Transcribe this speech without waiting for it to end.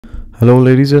Hello,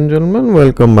 ladies and gentlemen,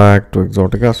 welcome back to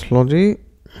OMG Astrology.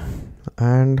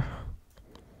 And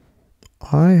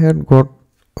I had got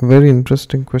a very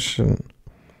interesting question.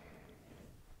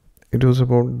 It was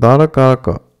about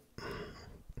Darakaraka.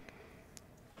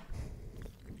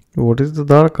 What is the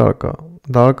Darakaraka?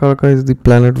 Darakaraka is the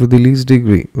planet with the least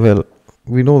degree. Well,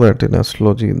 we know that in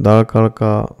astrology,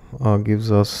 Darakaraka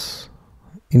gives us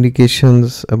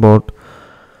indications about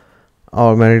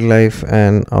our married life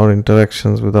and our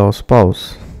interactions with our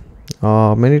spouse.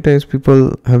 Many times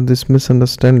people have this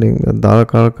misunderstanding that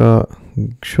Darakaraka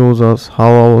shows us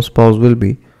how our spouse will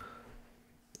be,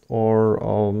 or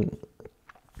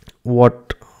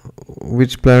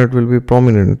which planet will be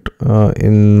prominent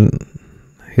in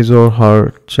his or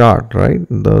her chart, right?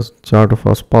 The chart of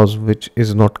our spouse, which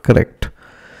is not correct.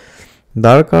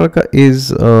 Darakaraka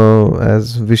is,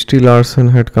 as Vishti Larson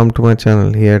had come to my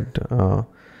channel, he had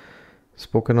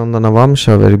spoken on the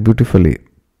Navamsha very beautifully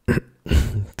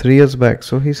 3 years back.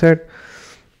 So he said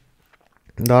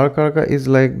Darakaraka is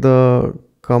like the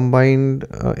combined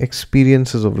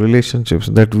experiences of relationships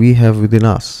that we have within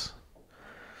us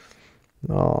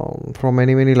from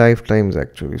many lifetimes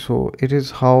actually. So it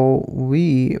is how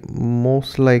we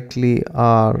most likely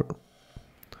are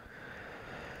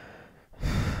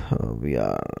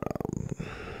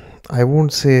I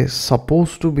won't say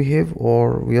supposed to behave,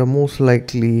 or we are most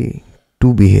likely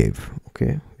to behave.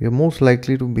 Okay, we are most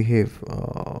likely to behave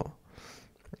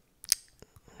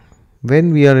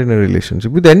when we are in a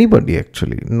relationship with anybody,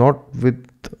 actually, not with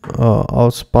our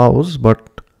spouse,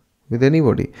 but with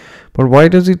anybody. But why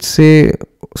does it say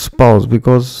spouse?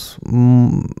 Because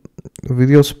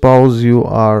with your spouse you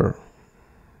are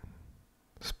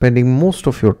spending most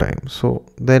of your time, so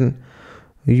then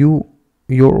your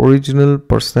original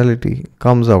personality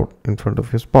comes out in front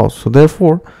of your spouse. So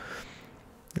therefore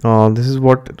this is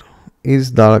what is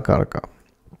Darakaraka.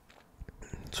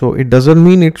 So it doesn't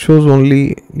mean it shows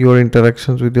only your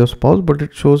interactions with your spouse, but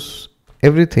it shows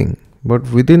everything. But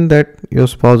within that, your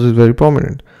spouse is very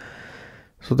prominent.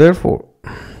 So therefore,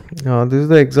 this is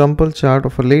the example chart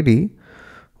of a lady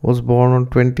who was born on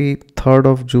 23rd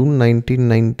of June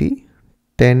 1990,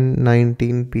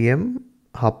 10:19 p.m.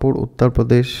 Hapur, Uttar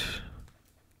Pradesh,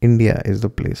 India is the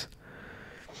place.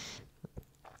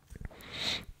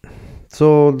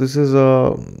 So this is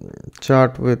a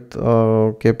chart with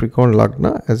Capricorn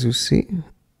Lagna, as you see.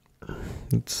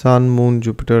 It's Sun, Moon,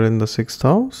 Jupiter in the 6th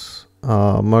house,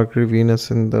 Mercury, Venus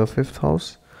in the 5th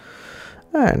house,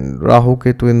 and Rahu,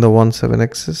 Ketu in the 1-7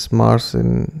 axis, Mars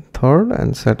in 3rd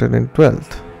and Saturn in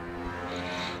 12th.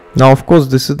 Now, of course,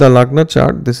 this is the Lagna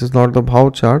chart. This is not the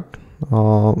Bhav chart.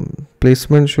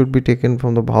 Placement should be taken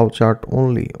from the Bhav chart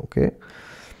only, okay?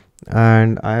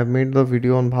 And I have made the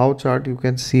video on Bhav chart. You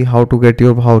can see how to get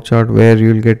your Bhav chart, where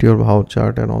you will get your Bhav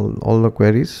chart, and all the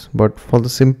queries. But for the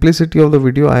simplicity of the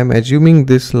video, I am assuming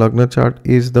this Lagna chart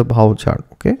is the Bhav chart,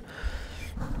 okay?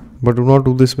 But do not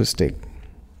do this mistake.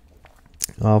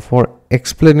 For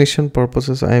explanation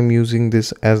purposes, I am using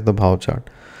this as the Bhav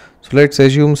chart. So let's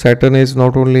assume Saturn is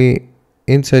not only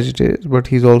in Sagittarius, but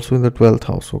he's also in the 12th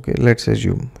house, okay? Let's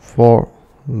assume for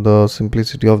the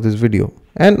simplicity of this video,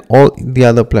 and all the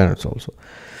other planets also.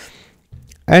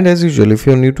 And as usual, if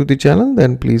you're new to the channel,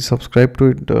 then please subscribe to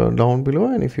it down below,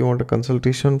 and if you want a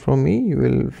consultation from me, you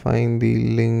will find the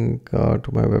link to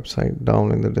my website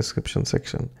down in the description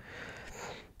section.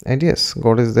 And yes,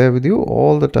 God is there with you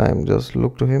all the time. Just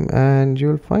look to him and you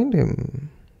will find him.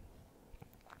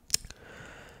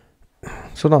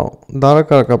 So now,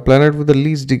 Darakaraka, planet with the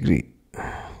least degree.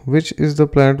 Which is the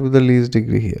planet with the least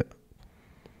degree here?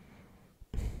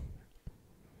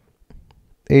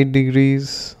 8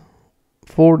 degrees,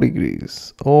 4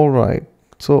 degrees. Alright.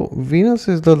 So Venus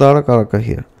is the Darakaraka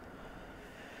here.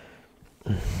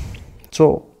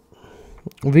 So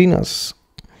Venus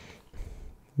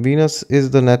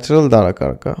is the natural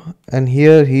Darakaraka, and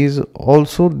here he is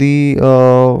also the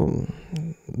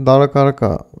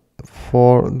Darakaraka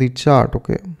for the chart,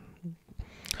 okay?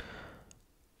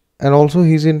 And also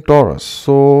he's in Taurus.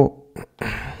 So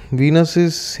Venus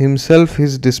is himself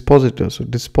his dispositor. So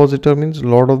dispositor means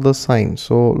lord of the sign.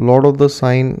 So lord of the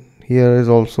sign here is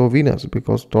also Venus,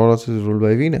 because Taurus is ruled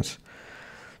by Venus.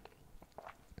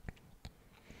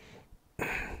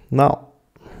 Now,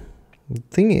 the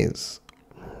thing is,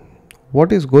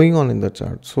 what is going on in the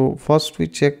chart? So first we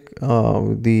check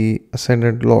with the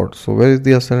ascendant lord. So where is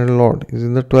the ascendant lord? Is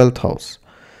in the 12th house.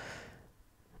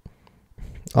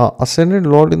 Ascendant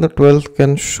lord in the 12th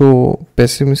can show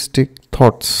pessimistic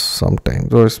thoughts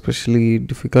sometimes, or especially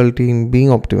difficulty in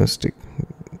being optimistic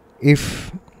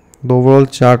if the overall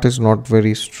chart is not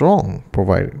very strong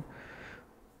provided.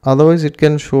 Otherwise it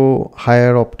can show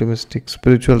higher optimistic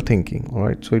spiritual thinking. All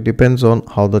right, so it depends on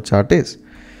how the chart is.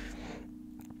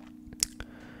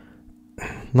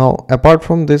 Now apart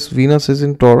from this, Venus is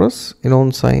in Taurus in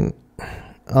own sign.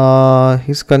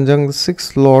 He's conjunct the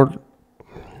 6th lord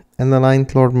and the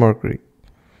 9th lord Mercury.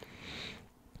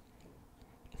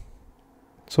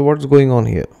 So what's going on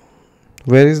here?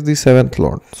 Where is the 7th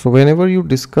lord? So whenever you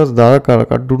discuss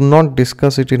Darakaraka, do not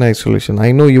discuss it in isolation.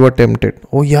 I know you are tempted.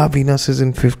 Oh yeah, Venus is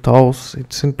in 5th house.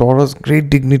 It's in Taurus. Great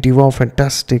dignity. Wow,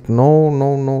 fantastic. No,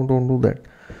 don't do that.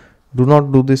 Do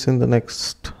not do this in the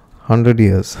next 100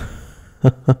 years.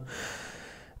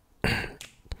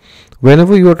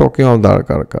 Whenever you are talking about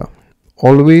Darakaraka,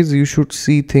 always you should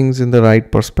see things in the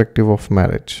right perspective of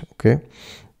marriage. Okay,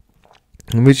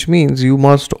 which means you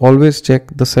must always check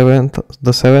the seventh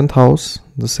house,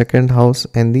 the 2nd house,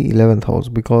 and the 11th house,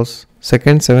 because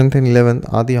 2nd, 7th, and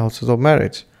 11th are the houses of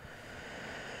marriage.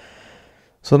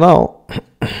 So now,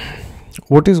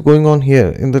 what is going on here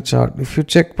in the chart? If you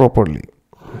check properly,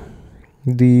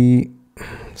 the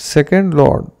 2nd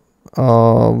lord,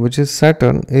 which is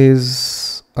Saturn,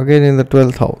 is again in the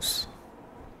 12th house,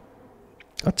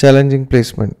 a challenging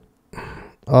placement.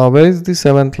 Where is the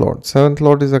 7th lord? 7th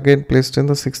lord is again placed in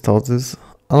the 6th house. This is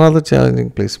another challenging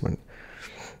placement.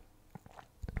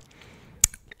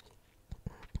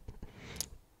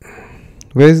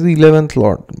 Where is the 11th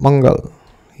lord? Mangal.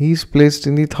 He is placed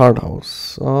in the 3rd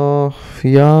house.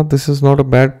 Yeah, this is not a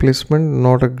bad placement,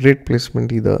 not a great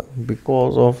placement either,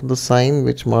 because of the sign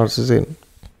which Mars is in.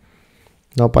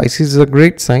 Now Pisces is a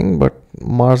great sign, but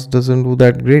Mars doesn't do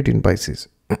that great in Pisces.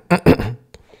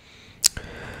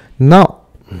 Now,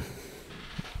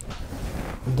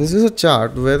 this is a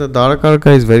chart where the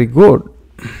Darakaraka is very good,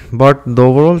 but the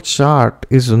overall chart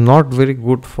is not very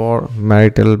good for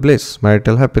marital bliss,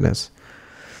 marital happiness.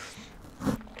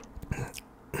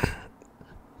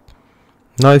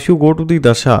 Now if you go to the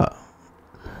Dasha,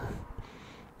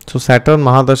 so Saturn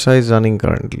Mahadasha is running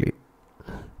currently.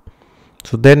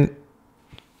 So then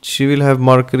she will have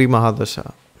Mercury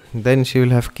Mahadasha, then she will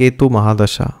have Ketu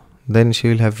Mahadasha, then she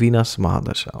will have Venus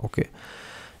Mahadasha. Okay.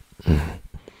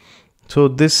 So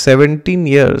this 17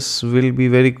 years will be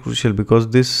very crucial, because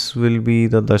this will be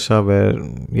the Dasha where,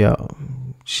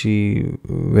 she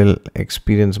will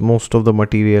experience most of the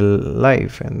material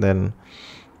life, and then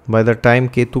by the time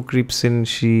Ketu creeps in,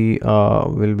 she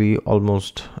will be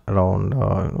almost around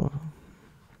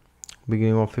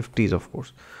beginning of 50s, of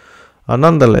course.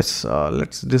 Nonetheless,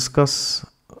 let's discuss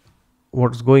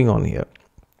what's going on here.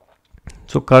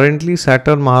 So currently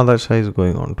Saturn Mahadasha is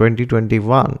going on.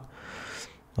 2021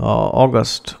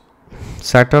 August,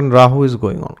 Saturn Rahu is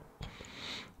going on.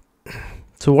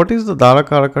 So what is the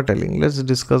Darakaraka telling? Let's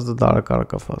discuss the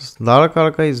Darakaraka first.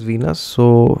 Darakaraka is Venus,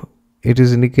 so it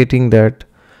is indicating that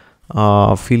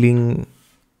feeling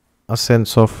a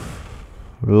sense of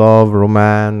love,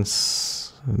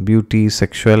 romance, beauty,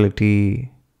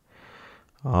 sexuality,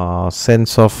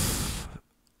 sense of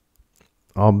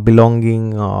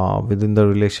belonging within the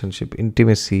relationship,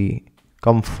 intimacy,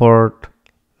 comfort,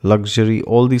 luxury.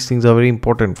 All these things are very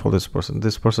important for this person.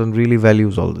 This person really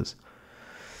values all this.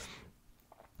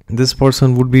 This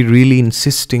person would be really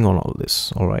insisting on all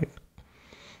this. All right.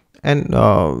 And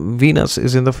Venus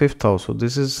is in the 5th house. So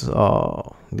this is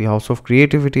the house of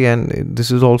creativity, and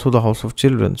this is also the house of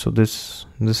children. So this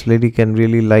lady can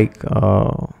really like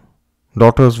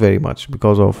daughters very much,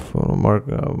 because of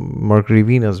Mercury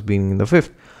Venus being in the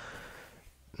 5th.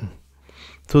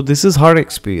 So this is her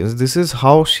experience. This is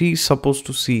how she's supposed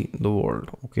to see the world.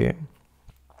 Okay.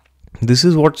 This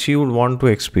is what she would want to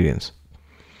experience.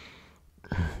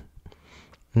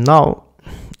 Now,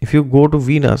 if you go to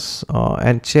Venus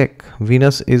and check,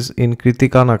 Venus is in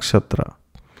Kritika Nakshatra.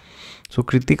 So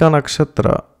Kritika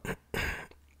Nakshatra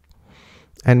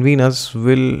and Venus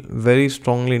will very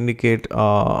strongly indicate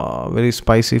very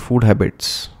spicy food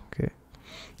habits, okay,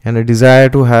 and a desire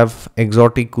to have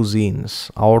exotic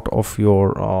cuisines out of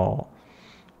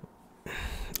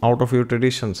your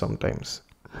tradition sometimes.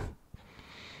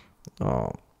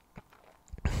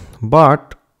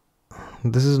 But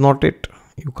this is not it.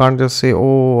 You can't just say,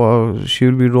 she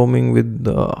will be roaming with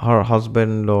her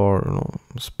husband or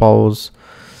spouse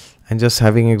and just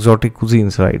having exotic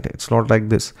cuisines, right? It's not like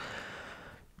this.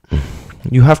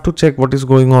 You have to check what is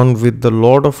going on with the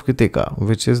Lord of Kritika,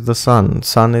 which is the Sun.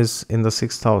 Sun is in the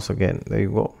 6th house again. There you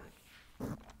go.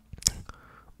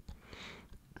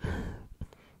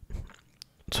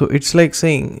 So it's like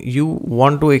saying you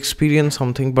want to experience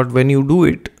something, but when you do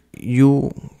it,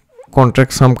 you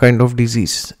contract some kind of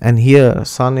disease. And here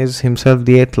Sun is himself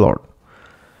the 8th Lord.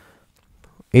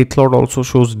 8th Lord also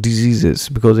shows diseases,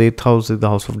 because 8th house is the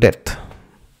house of death.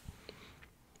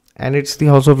 And it's the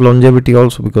house of longevity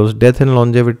also, because death and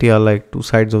longevity are like two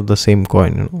sides of the same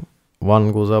coin, you know.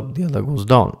 One goes up, the other goes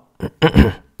down.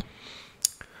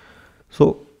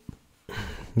 So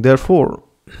therefore,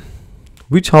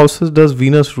 which houses does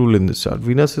Venus rule in this chart?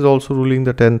 Venus is also ruling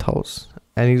the 10th house,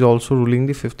 and he's also ruling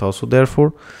the 5th house. So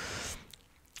therefore,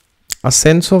 a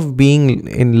sense of being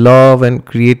in love and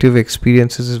creative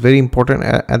experiences is very important.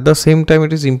 At the same time,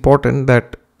 it is important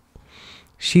that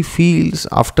she feels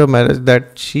after marriage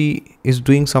that she is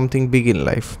doing something big in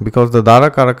life, because the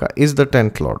Darakaraka is the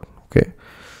 10th lord. Okay.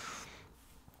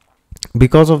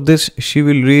 Because of this, she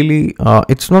will really,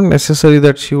 it's not necessary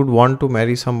that she would want to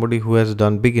marry somebody who has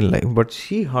done big in life, but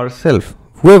she herself,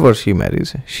 whoever she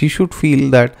marries, she should feel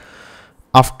that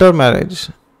after marriage,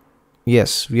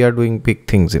 yes, we are doing big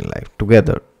things in life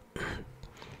together.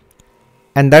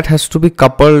 And that has to be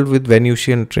coupled with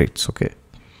Venusian traits. Okay.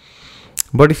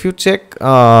 But if you check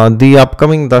the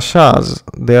upcoming dashas,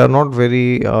 they are not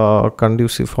very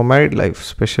conducive for married life,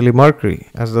 especially Mercury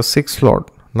as the 6th lord.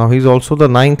 Now he's also the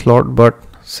 9th lord, but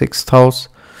 6th house,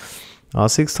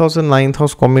 6th house and 9th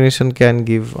house combination can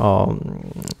give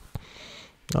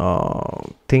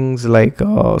things like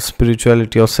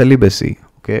spirituality or celibacy.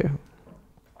 Okay,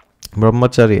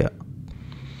 brahmacharya.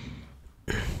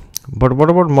 But what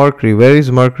about Mercury? Where is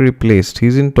Mercury placed?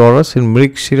 He's in Taurus in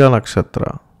Mrigshira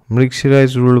Nakshatra. Mrigshira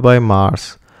is ruled by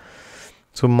Mars.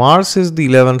 So Mars is the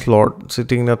 11th lord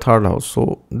sitting in the 3rd house.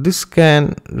 So this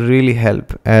can really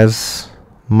help, as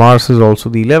Mars is also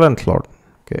the 11th lord.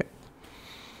 Okay.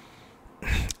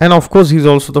 And of course, he's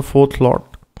also the 4th lord.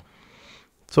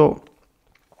 So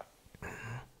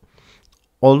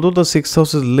although the 6th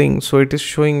house is linked, so it is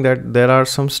showing that there are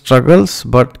some struggles,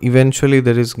 but eventually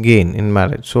there is gain in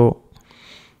marriage. So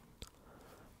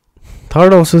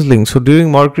 3rd house is linked. So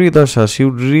during Mercury Dasha, she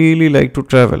would really like to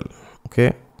travel.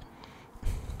 Okay.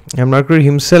 And Mercury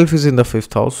himself is in the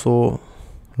 5th house. So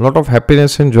a lot of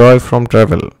happiness and joy from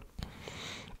travel.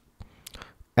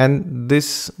 And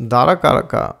this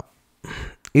Darakaraka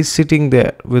is sitting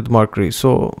there with Mercury.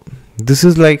 So this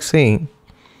is like saying,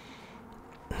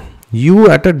 you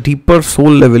at a deeper soul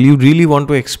level, you really want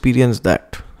to experience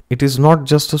that. It is not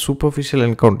just a superficial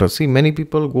encounter. See, many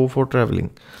people go for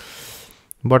traveling,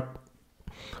 but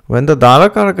when the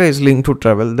Darakaraka is linked to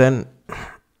travel, then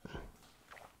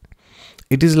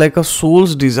it is like a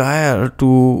soul's desire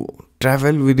to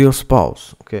travel with your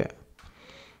spouse. Okay.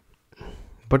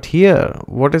 But here,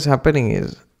 what is happening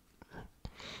is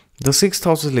the 6th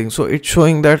house is linked. So it's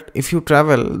showing that if you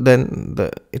travel, then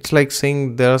it's like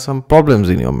saying there are some problems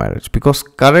in your marriage. Because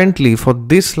currently, for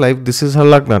this life, this is her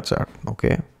Lagna chart.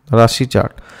 Okay. Rashi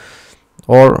chart.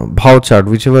 Or Bhav chart,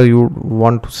 whichever you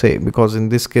want to say. Because in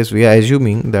this case, we are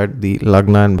assuming that the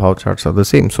Lagna and Bhav charts are the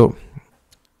same. So,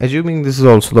 assuming this is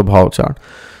also the Bhav chart,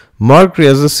 Mercury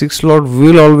as the 6th lord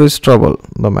will always trouble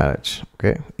the marriage.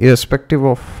 Okay. Irrespective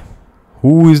of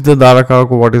who is the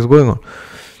Darakaraka, what is going on.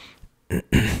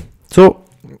 So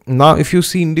now if you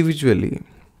see individually,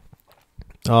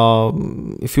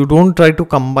 if you don't try to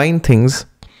combine things,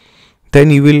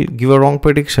 then you will give a wrong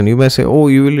prediction. You may say, oh,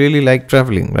 you will really like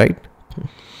traveling, right?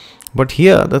 But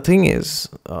here the thing is,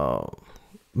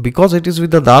 because it is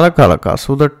with the Darakaraka,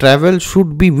 so the travel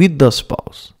should be with the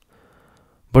spouse.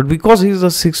 But because he is the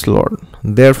 6th lord,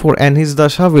 therefore, and his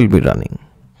dasha will be running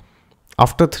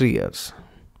after 3 years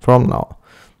from now.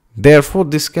 Therefore,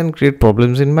 this can create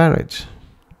problems in marriage.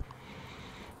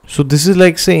 So this is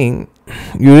like saying,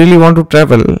 you really want to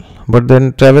travel, but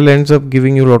then travel ends up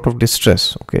giving you a lot of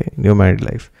distress, okay, in your married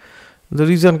life. The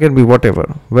reason can be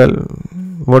whatever. Well,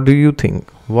 what do you think?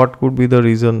 What could be the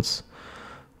reasons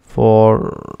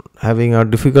for having a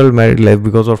difficult married life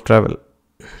because of travel?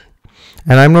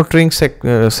 And I'm not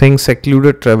saying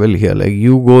secluded travel here, like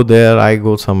you go there, I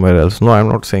go somewhere else. No, I'm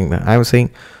not saying that. I'm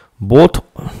saying both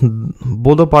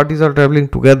the parties are traveling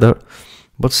together,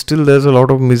 but still there's a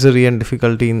lot of misery and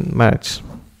difficulty in marriage.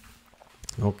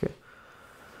 Okay.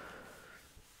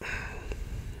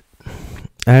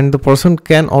 And the person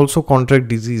can also contract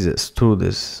diseases through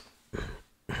this.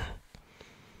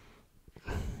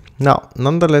 Now,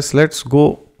 nonetheless, let's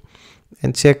go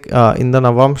and check in the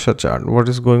Navamsha chart what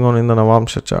is going on in the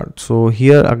Navamsha chart. So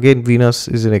here again Venus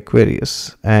is in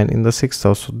Aquarius and in the 6th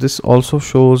house. So this also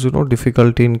shows,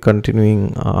 difficulty in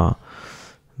continuing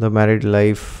the married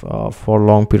life for a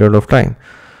long period of time.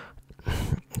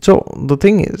 So the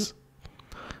thing is,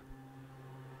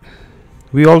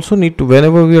 we also need to,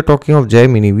 whenever we are talking of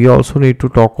Gemini, we also need to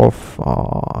talk of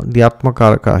the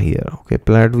Atmakaraka here. Okay,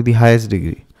 planet with the highest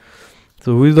degree.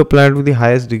 So who is the planet with the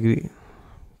highest degree?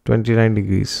 29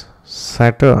 degrees.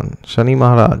 Saturn, Shani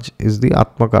Maharaj is the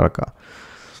Atmakaraka.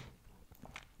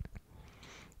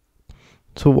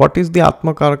 So what is the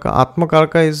Atmakaraka?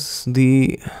 Atmakaraka is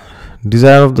the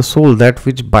desire of the soul, that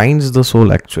which binds the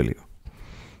soul actually.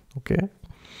 Okay.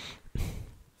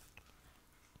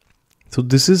 So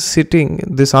this is sitting,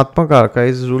 this Atmakaraka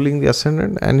is ruling the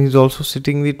ascendant, and he's also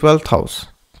sitting the 12th house.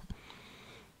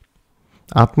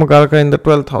 Atmakaraka in the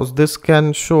 12th house. This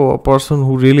can show a person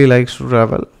who really likes to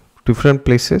travel different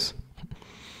places.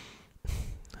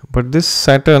 But this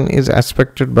Saturn is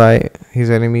aspected by his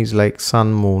enemies like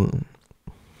Sun, Moon.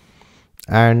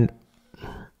 And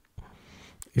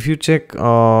if you check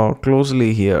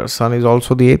closely here, Sun is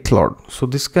also the 8th lord. So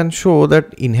this can show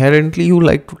that inherently you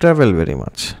like to travel very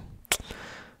much.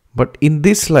 But in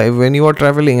this life, when you are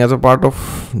traveling as a part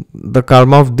of the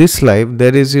karma of this life,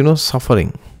 there is,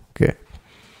 suffering. Okay.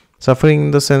 Suffering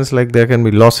in the sense like there can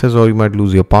be losses, or you might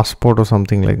lose your passport or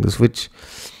something like this, which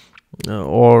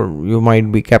or you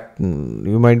might be kept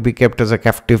as a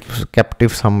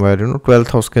captive somewhere. 12th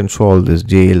house can show all this,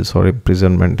 jails or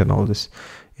imprisonment and all this,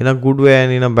 in a good way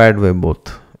and in a bad way,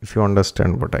 both, if you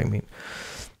understand what I mean.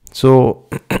 So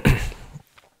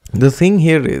the thing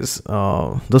here is,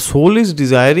 the soul is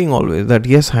desiring always that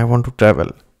yes, I want to travel.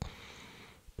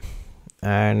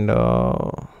 And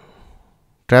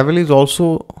travel is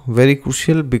also very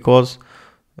crucial because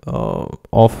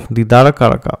of the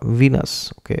Darakaraka,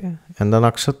 Venus. Okay. And the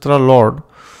nakshatra lord,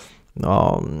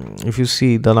 if you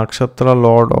see the nakshatra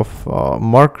lord of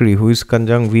Mercury, who is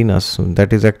conjunct Venus,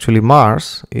 that is actually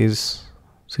Mars, is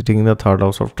sitting in the 3rd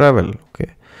house of travel.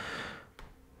 Okay.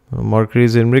 Mercury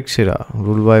is in Mrigashira,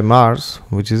 ruled by Mars,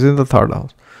 which is in the 3rd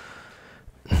house.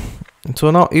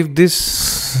 So now if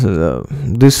this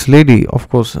lady, of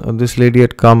course, this lady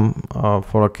had come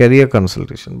for a career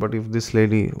consultation, but if this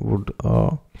lady would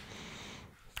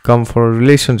come for a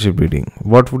relationship reading,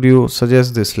 what would you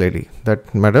suggest this lady?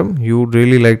 That, madam, you would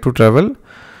really like to travel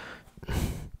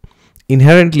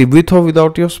inherently with or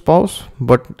without your spouse,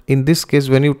 but in this case,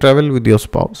 when you travel with your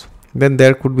spouse, then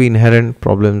there could be inherent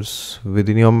problems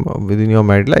within your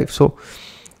married life. So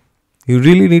you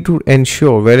really need to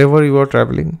ensure, wherever you are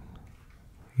traveling,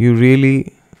 you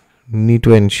really need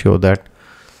to ensure that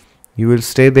you will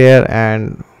stay there,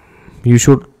 and you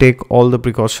should take all the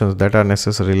precautions that are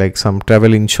necessary, like some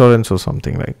travel insurance or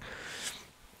something, like,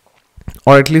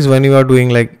 or at least when you are doing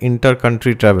like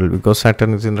inter-country travel, because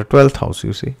Saturn is in the 12th house,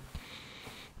 you see.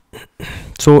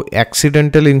 So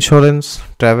accidental insurance,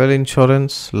 travel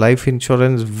insurance, life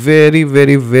insurance, very,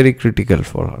 very, very critical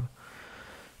for her.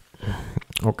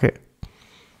 Okay.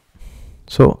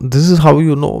 So this is how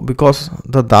you know, because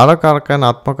the Darakaraka and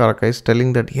Atmakaraka is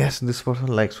telling that yes, this person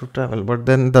likes to travel, but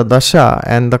then the Dasha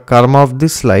and the karma of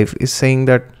this life is saying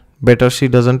that better she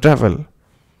doesn't travel.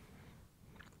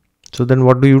 So then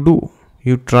what do?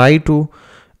 You try to,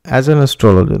 as an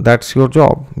astrologer, that's your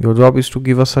job. Your job is to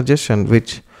give a suggestion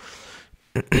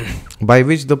by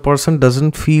which the person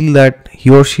doesn't feel that he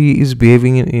or she is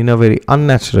behaving in a very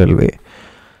unnatural way.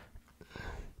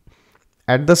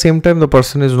 At the same time, the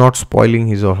person is not spoiling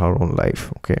his or her own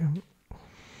life. Okay.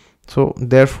 So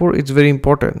therefore, it's very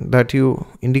important that you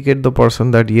indicate the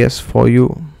person that yes, for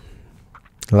you,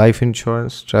 life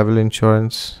insurance, travel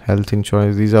insurance, health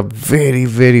insurance, these are very,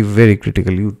 very, very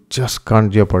critical. You just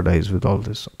can't jeopardize with all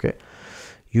this. Okay.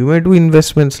 You may do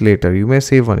investments later, you may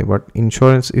save money, but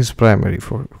insurance is primary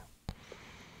for you.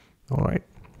 All right.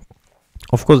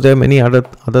 Of course, there are many other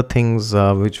things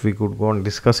which we could go on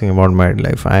discussing about married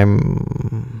life.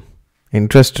 I'm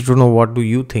interested to know, what do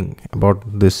you think about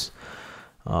this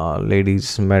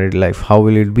lady's married life? How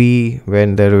will it be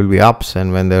when there will be ups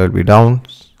and when there will be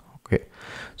downs? Okay.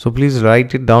 So please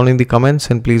write it down in the comments,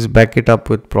 and please back it up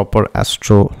with proper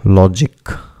astro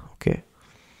logic. Okay.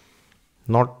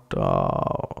 Not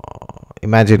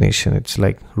imagination. It's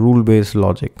like rule-based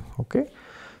logic. Okay.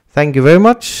 Thank you very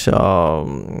much.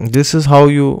 This is how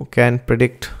you can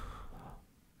predict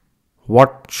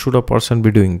what should a person be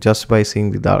doing just by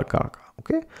seeing the Darakaraka.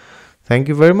 Okay. Thank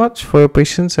you very much for your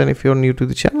patience. And if you're new to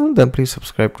the channel, then please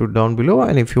subscribe to it down below.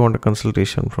 And if you want a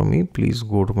consultation from me, please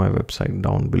go to my website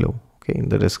down below. Okay. In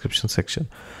the description section.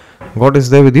 God is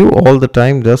there with you all the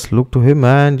time. Just look to Him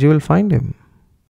and you will find Him.